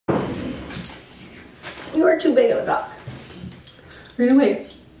You are too big of a dog. Run away.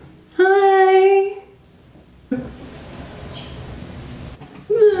 Hi.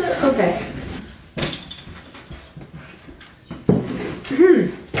 Okay.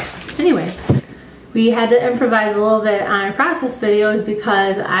 Anyway, we had to improvise a little bit on our process videos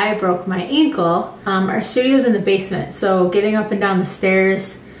because I broke my ankle. Our studio's in the basement, so getting up and down the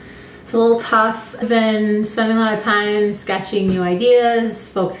stairs, it's a little tough. I've been spending a lot of time sketching new ideas,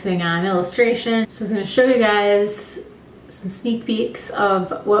 focusing on illustration. So I was gonna show you guys some sneak peeks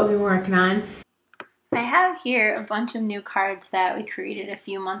of what we've been working on. I have here a bunch of new cards that we created a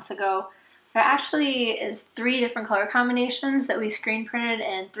few months ago. There actually is 3 different color combinations that we screen printed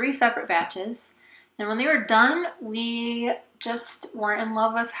in 3 separate batches. And when they were done, we just weren't in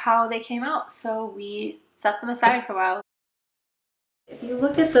love with how they came out, so we set them aside for a while. If you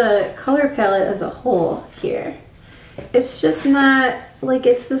look at the color palette as a whole here, it's just not, like,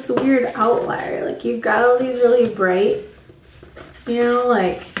 it's this weird outlier. Like, you've got all these really bright, you know,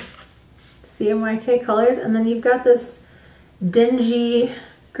 like CMYK colors, and then you've got this dingy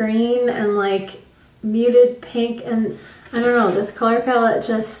green and like muted pink, and I don't know, this color palette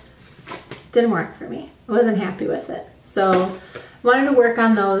just didn't work for me. I wasn't happy with it. So I wanted to work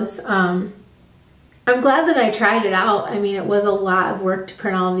on those. I'm glad that I tried it out. I mean, it was a lot of work to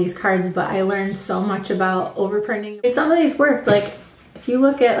print all of these cards, but I learned so much about overprinting. And some of these worked. Like, if you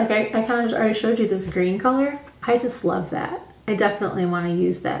look at, like, I kind of already showed you this green color. I just love that. I definitely want to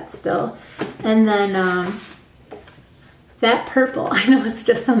use that still. And then that purple, I know it's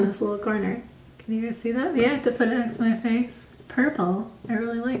just on this little corner. Can you guys see that? Yeah, I have to put it next to my face. Purple, I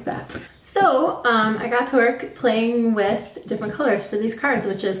really like that. So I got to work playing with different colors for these cards,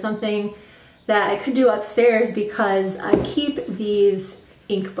 which is something that I could do upstairs because I keep these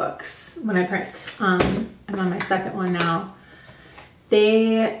ink books when I print. I'm on my second one now.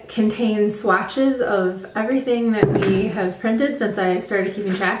 They contain swatches of everything that we have printed since I started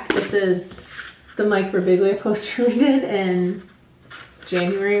keeping track. This is the Mike Birbiglia poster we did in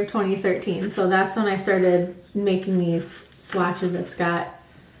January of 2013. So that's when I started making these swatches. It's got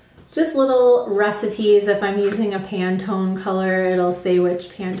just little recipes. If I'm using a Pantone color, it'll say which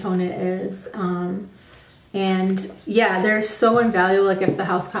Pantone it is. And yeah, they're so invaluable. Like, if the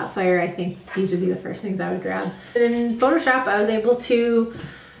house caught fire, I think these would be the first things I would grab. In Photoshop, I was able to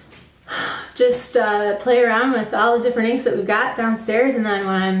just play around with all the different inks that we've got downstairs, and then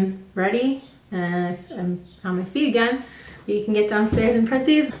when I'm ready and if I'm on my feet again, we can get downstairs and print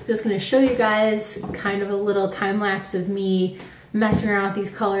these. I'm just gonna show you guys kind of a little time lapse of me messing around with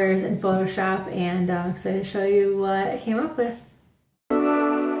these colors in Photoshop, and I'm excited to show you what I came up with.